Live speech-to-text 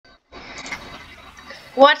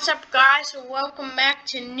What's up, guys, and welcome back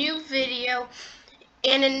to a new video.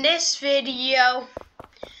 And in this video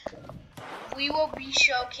we will be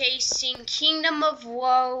showcasing Kingdom of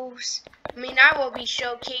Woes. I will be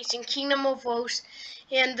showcasing Kingdom of Woes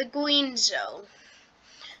and the Green Zone.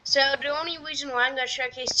 So the only reason why I'm going to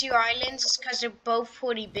showcase two islands is because they're both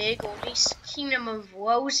pretty big, or at least Kingdom of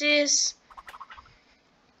Woes is.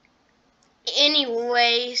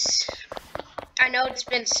 Anyways, I know it's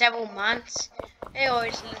been several months.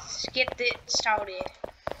 Anyways, let's get it started.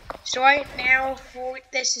 So right now,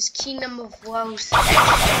 this is Kingdom of Woes.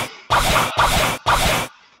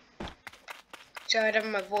 Sorry,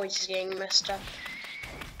 my voice is getting messed up.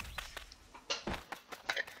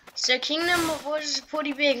 So Kingdom of Woes is a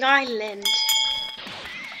pretty big island.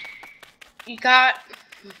 You got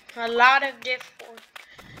a lot of different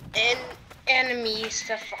enemies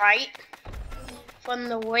to fight. From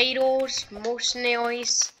the raiders,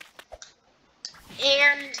 mercenaries,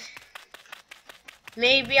 and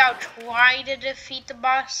maybe I'll try to defeat the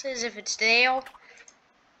bosses if it's there.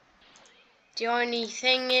 The only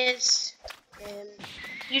thing is,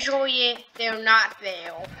 usually they're not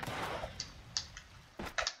there.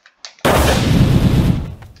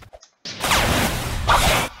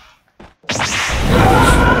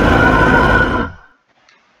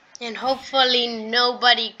 And hopefully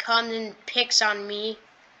nobody comes and picks on me,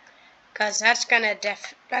 cause that's gonna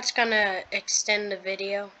extend the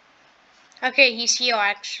video. Okay, he's here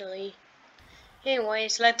actually.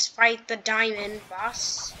 Anyways, let's fight the diamond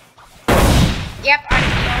boss. Yep,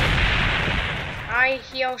 I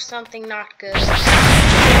hear something not good.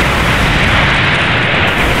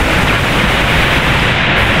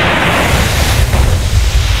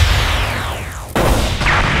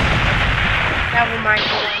 Never mind.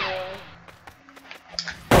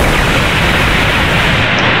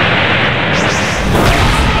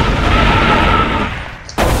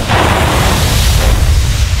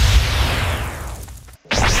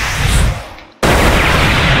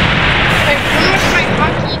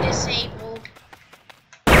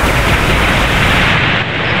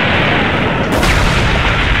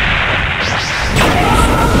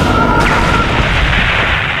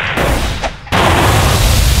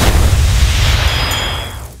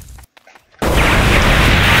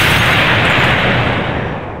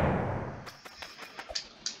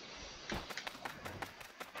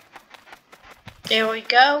 There we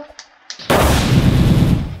go.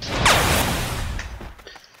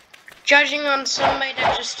 Judging on somebody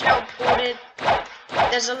that just teleported,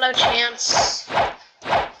 there's a low chance.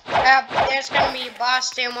 There's gonna be a boss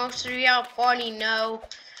there. Most of y'all already know.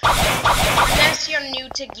 Unless you're new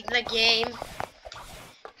to the game,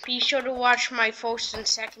 be sure to watch my first and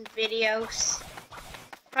second videos.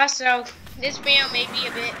 Also, this video may be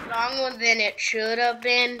a bit longer than it should have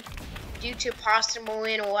been due to possible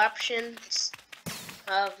interruptions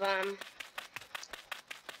of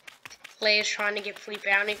players trying to get free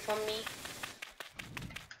bounty from me.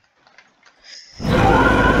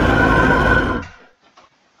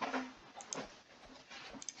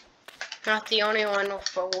 Not the only one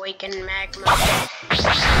with awakened magma.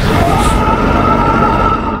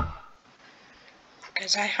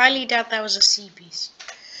 Because I highly doubt that was a sea beast.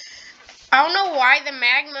 I don't know why the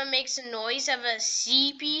magma makes a noise of a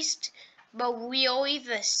sea beast, but really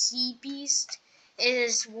the sea beast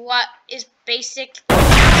is what is basically the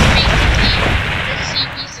sea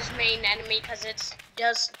beast's main enemy, because it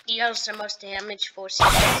deals the most damage for sea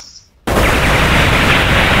beasts.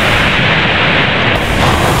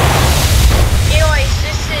 Anyways,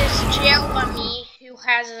 this is Jeremy, who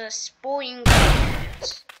has a spring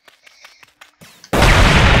plant.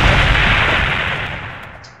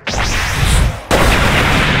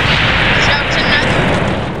 So it's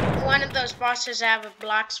another one of those bosses that have a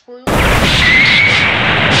Blox Fruit.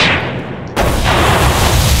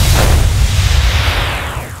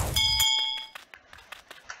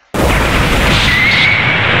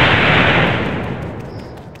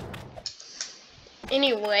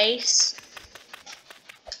 Anyways,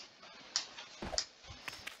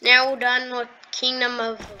 now we're done with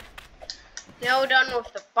now we're done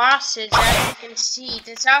with the bosses. As you can see,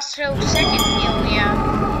 there's also a second area,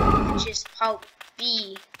 which is part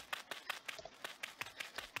B.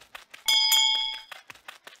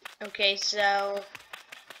 Okay, so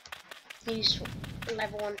he's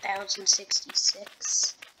level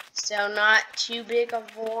 1066, so not too big a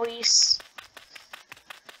voice.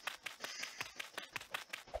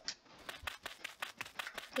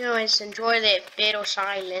 Anyways, enjoy the bit of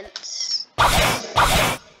silence.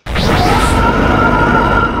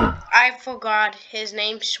 I forgot his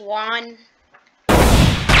name, Swan.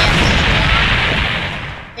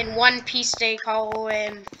 in One Piece they call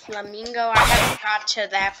him Flamingo. I haven't got to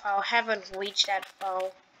that far. I haven't reached that far.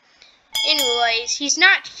 Anyways, he's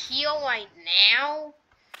not healed right now,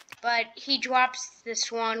 but he drops the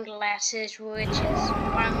swan glasses, which is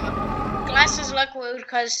glasses look weird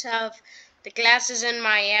because of the glasses in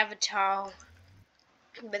my avatar,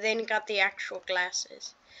 but then got the actual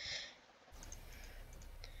glasses.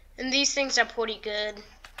 And these things are pretty good.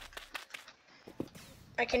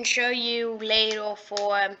 I can show you later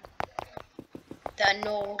for the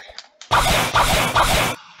Nord.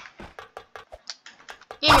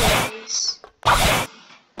 Anyways.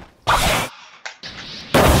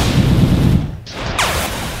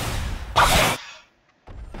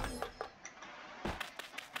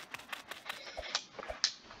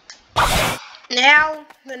 Now,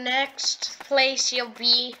 the next place you'll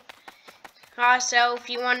be, also, if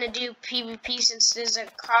you want to do PvP, since there's a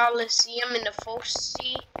Coliseum in the first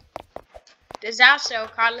sea, there's also a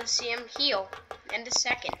Coliseum here in the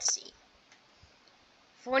second sea.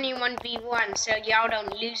 41v1, so y'all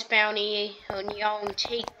don't lose bounty and y'all don't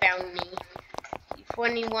take bounty. You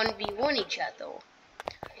 21v1 each other.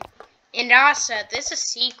 And also, there's a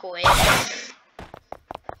secret.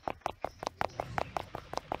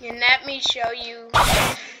 And let me show you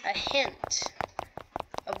a hint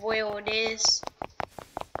of where it is.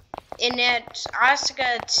 And it's also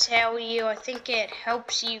gonna tell you, I think it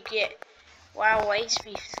helps you get Wild Waste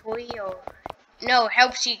V3 or no, it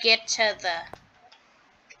helps you get to the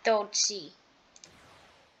third sea.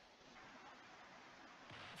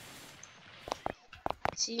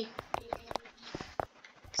 See?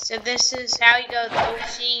 So this is how you go third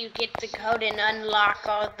sea, you get the code and unlock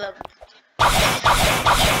all the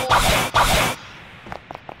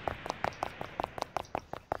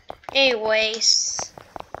anyways,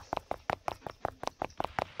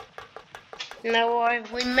 no, I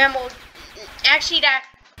remember, actually that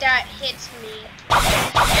hits me,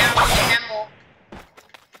 now I remember,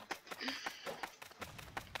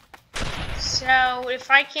 so if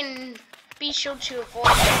I can be sure to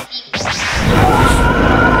avoid these,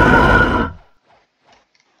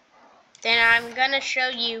 then I'm gonna show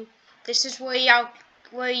you, this is where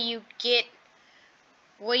you get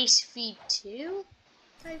waste feed 2?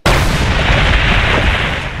 Oh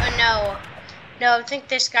no, I think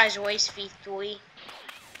this guy's waste feed 3.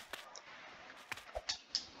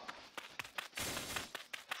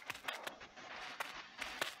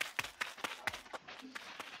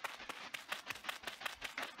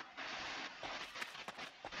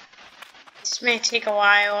 This may take a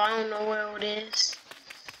while, I don't know where it is.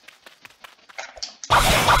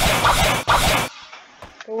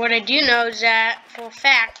 But what I do know is that, for a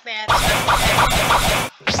fact,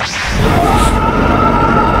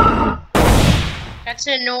 that's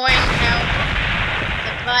annoying how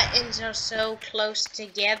the buttons are so close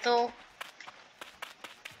together.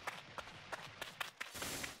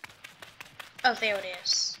 Oh, there it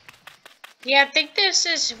is. Yeah, I think this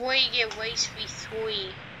is where you get waste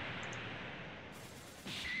V3.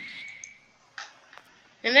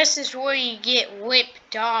 And this is where you get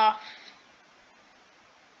whipped off.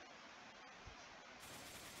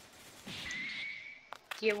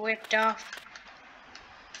 Get whipped off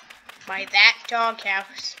by that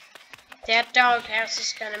doghouse. That doghouse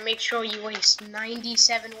is gonna make sure you waste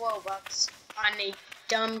 97 Robux on a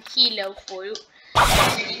dumb kilo fruit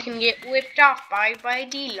that you can get whipped off by a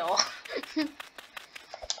dealer.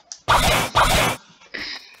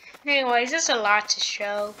 Anyways, there's a lot to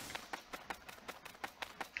show.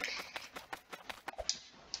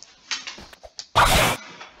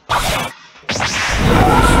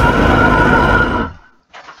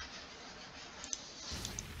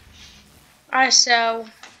 Also,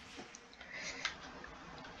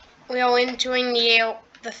 we are entering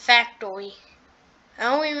the factory. I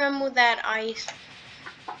don't remember that ice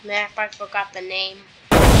map, I forgot the name.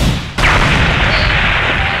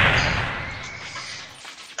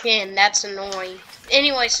 Again, that's annoying.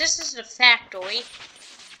 Anyways, this is the factory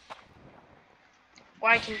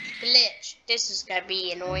where I can glitch. This is gonna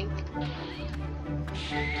be annoying.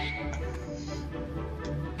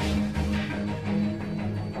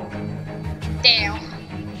 Damn.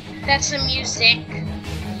 That's the music.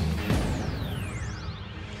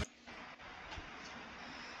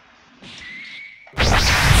 Right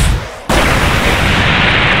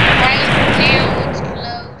now it's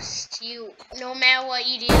close to you. No matter what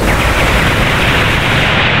you do.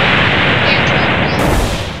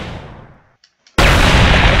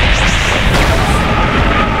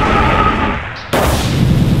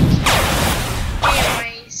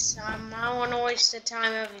 Anyways, I don't want to waste the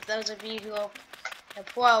time of those of you who are the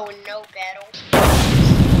pro and no battle.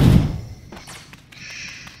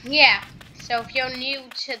 Yeah, so if you're new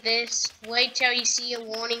to this, wait till you see your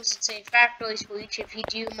warnings that say factories for each. If you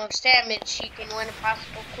do most damage, you can win a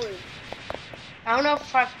possible clue. I don't know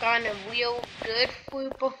if I've gotten a real good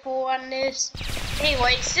fruit before on this.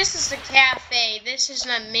 Anyways, this is the cafe. This is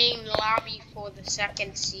the main lobby for the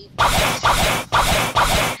second seat.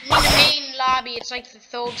 I mean, the main lobby, it's like the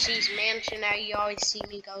third seat's mansion that you always see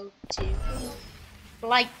me go to.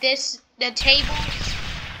 Like this, the tables.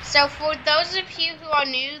 So for those of you who are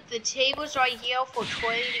new, the tables right here for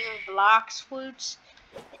trading Blox Fruits.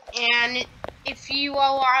 And if you're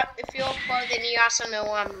pro, then you also know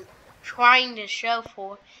what I'm trying to show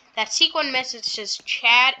for. That secret message says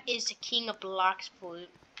Chad is the king of Blox Fruit.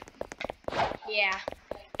 Yeah,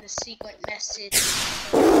 the secret message.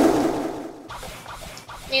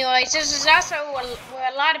 Anyways, this is also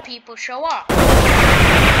where a lot of people show up.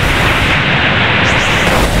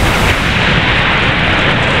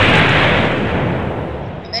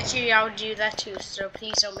 I bet you y'all do that too, so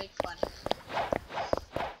please don't make fun.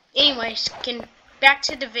 Anyways, back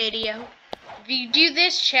to the video. If you do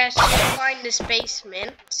this chest, you'll find this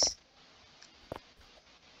basement.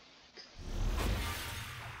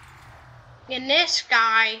 And this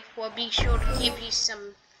guy will be sure to give you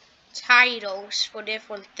some titles for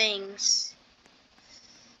different things.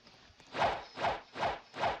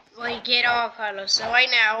 Well, you get all colors. So right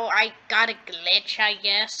now, I got a glitch, I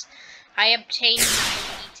guess. I obtained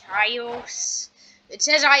 90 titles. It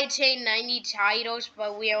says I obtained 90 titles,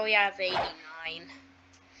 but we only have 89.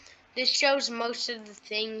 This shows most of the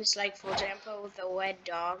things, like for example, the red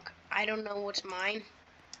dog. I don't know what's mine.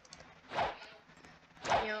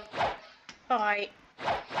 Yeah. Alright.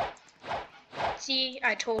 See,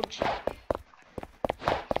 I told you.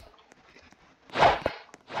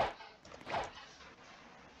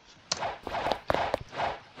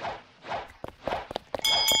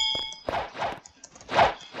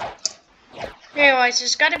 Anyways,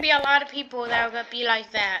 there's gotta be a lot of people that are gonna be like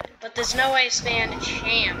that. But there's no way to stand a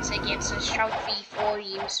chance against a Shark V4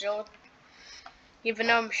 user. Even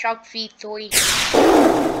though I'm Shark V3.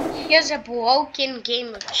 Here's a broken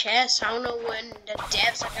game of chess. I don't know when the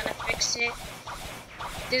devs are gonna fix it.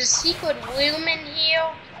 There's a secret room in here,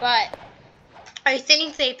 but I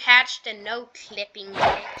think they patched a no clipping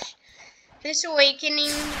glitch. This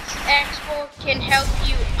awakening export can help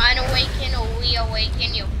you unawaken or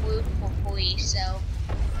reawaken your fruit for free, so.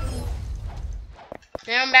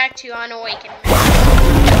 Now I'm back to unawaken.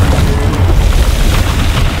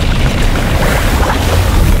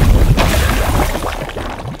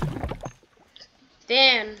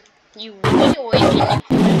 Then you reawaken your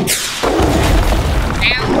fruit.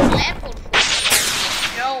 Now leveled fruit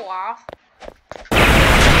show off.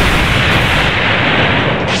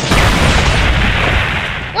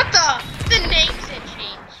 What the? The names had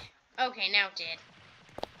changed. Okay, now it did.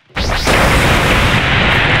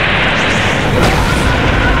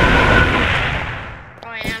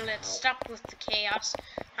 Alright, now let's stop with the chaos.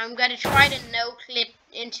 I'm gonna try to no-clip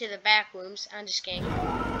into the back rooms. I'm just kidding.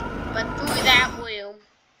 But through that room,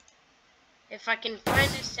 if I can find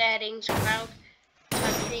the settings without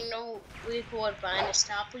touching the record button to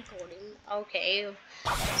stop recording. Okay,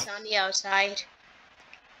 it's on the outside.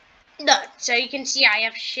 Look, so you can see I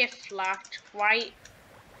have shift locked, right?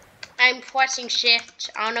 I'm pressing shift.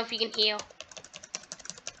 I don't know if you can hear.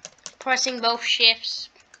 Pressing both shifts.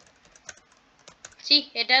 See,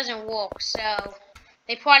 it doesn't work, so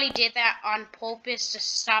they probably did that on purpose to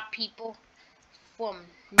stop people from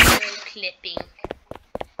no clipping.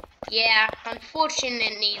 Yeah,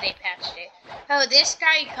 unfortunately they patched it. Oh, this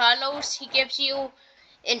guy colors, he gives you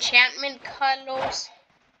enchantment colors.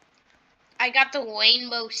 I got the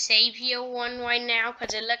Rainbow Savior one right now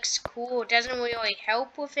because it looks cool. It doesn't really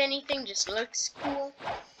help with anything, just looks cool.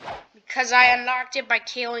 Because I unlocked it by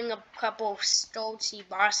killing a couple of Stoltzy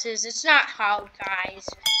bosses. It's not hard, guys.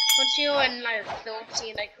 Once you're in like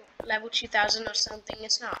Stoltzy, like level 2000 or something,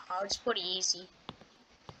 it's not hard. It's pretty easy.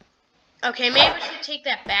 Okay, maybe we should take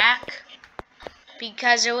that back.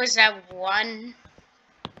 Because there was that one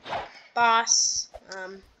boss.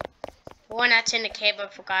 One that's in the cave, I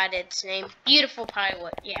forgot its name. Beautiful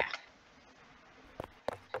pilot, yeah.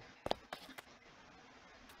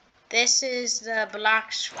 This is the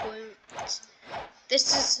Blox Fruits.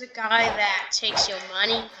 This is the guy that takes your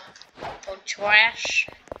money for trash.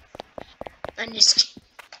 I'm just kidding.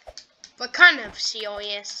 But kind of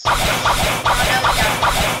serious.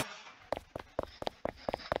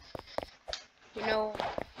 You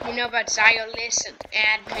know about Zyolus and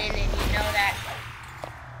admin, and you know that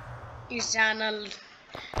he's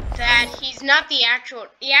not the actual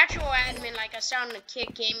admin like I saw in the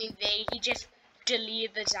Kid Gaming video. He just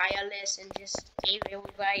deleted the Zyolus and just Game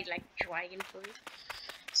everybody like Dragon Fruit.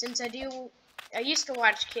 Since I used to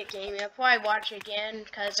watch Kid Game. I'll probably watch it again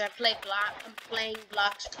because I'm playing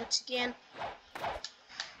Blox Fruits again.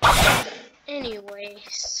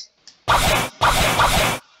 Anyways. This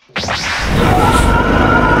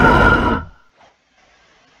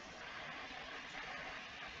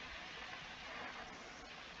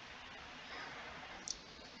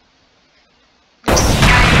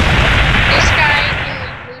guy can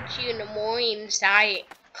recruit you in the morning inside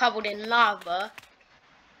covered in lava.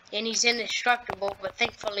 And he's indestructible, but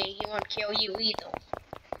thankfully he won't kill you either.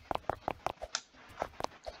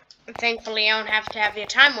 And thankfully I don't have to have your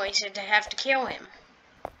time wasted to have to kill him.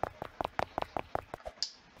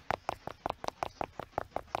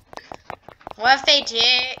 Well,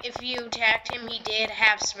 if you attacked him, he did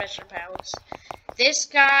have special powers. This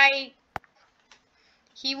guy,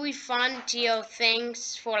 he refund your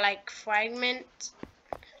things for like fragments.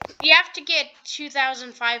 You have to get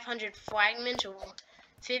 2,500 fragments or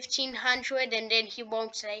 1,500, and then he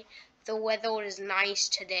won't say the weather is nice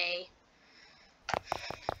today.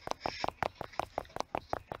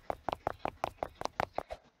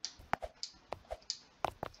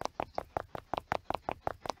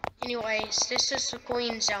 Anyways, this is the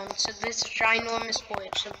Queen Zone, so this is ginormous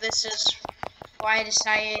point, so this is why I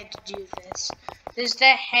decided to do this. This is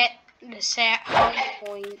the set home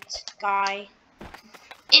point guy.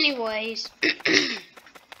 Anyways,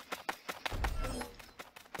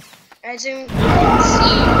 as you can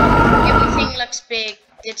see, everything looks big.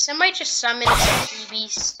 Did somebody just summon a sea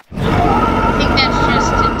beast? I think that's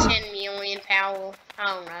just a 10 million power.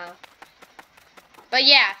 I don't know. But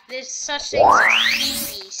yeah, there's such things as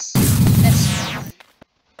sea beast. That's fun.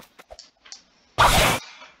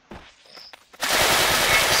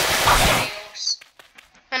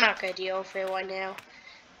 I'm not gonna deal with it right now.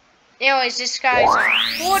 Anyways, this guy's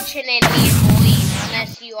unfortunately annoying,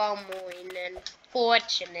 unless you are annoying, and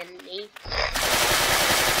fortunately.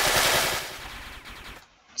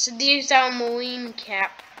 So these are marine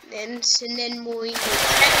captains, and then marine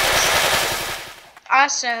lieutenants.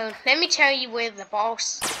 Also, let me tell you where the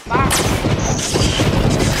box is.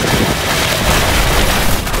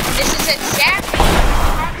 This is exactly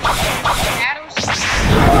battles.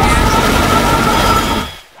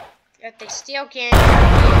 But they still can't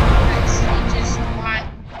because they just want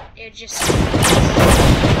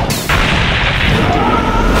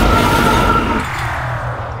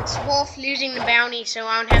it's worth losing the bounty so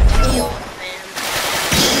I don't have to deal with them.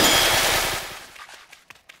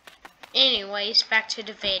 Anyways, back to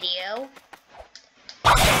the video.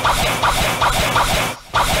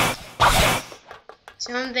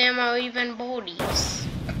 Some of them are even bodies.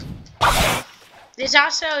 There's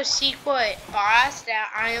also a secret boss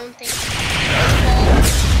that I don't think is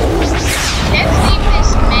Let's leave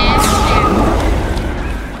this mess there.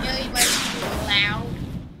 Everybody's too loud.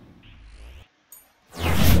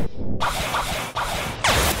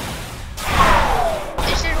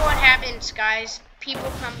 This is what happens, guys.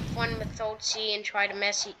 People come fun with Thotsi and try to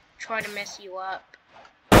mess you up.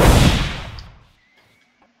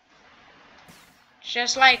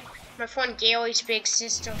 Just like my friend Gary's big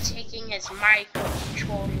sister taking his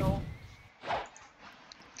microcontroller.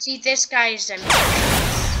 See, this guy is a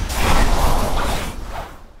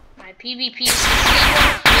my PvP is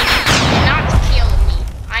not killing me.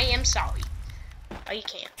 I am sorry. Oh, you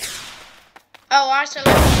can't. Oh, also, let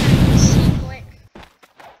me tell you a secret.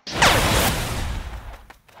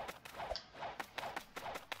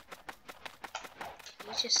 Can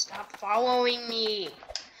you just stop following me?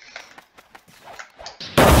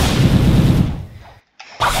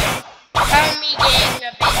 Me getting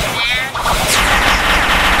a bit mad.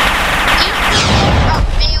 You people are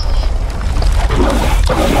failing.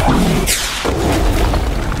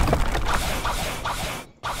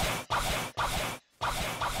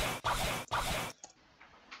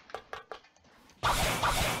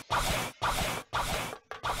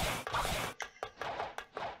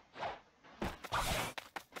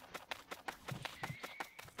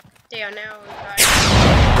 They are now invited.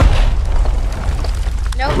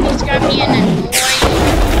 Nope, he's gonna be an annoying.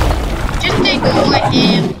 Just ignore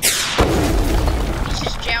him. He's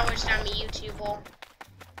just jealous I'm a YouTuber.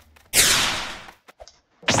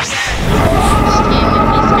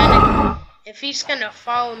 If he's gonna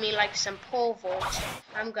follow me like some pole vault,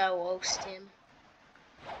 I'm gonna roast him.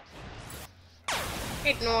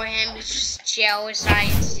 Ignore him, he's just jealous I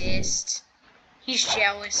exist. He's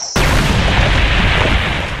jealous.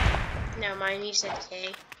 Never mind, he said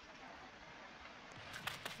K.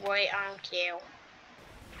 Wait, I don't care.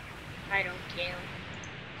 I don't care.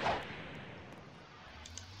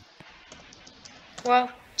 Well,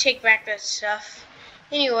 take back that stuff.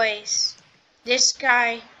 Anyways, this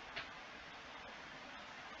guy.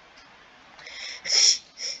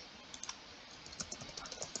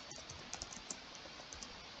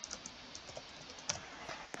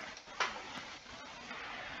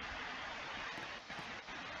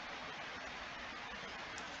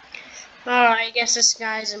 Alright, I guess this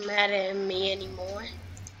guy isn't mad at me anymore.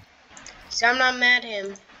 So I'm not mad at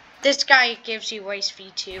him. This guy gives you waste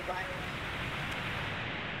fee too, by the way.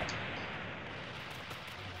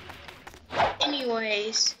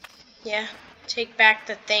 Anyways, yeah, take back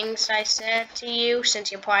the things I said to you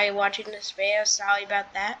since you're probably watching this video. Sorry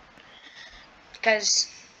about that. Because,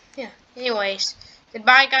 yeah, anyways.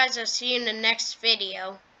 Goodbye, guys. I'll see you in the next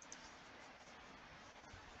video.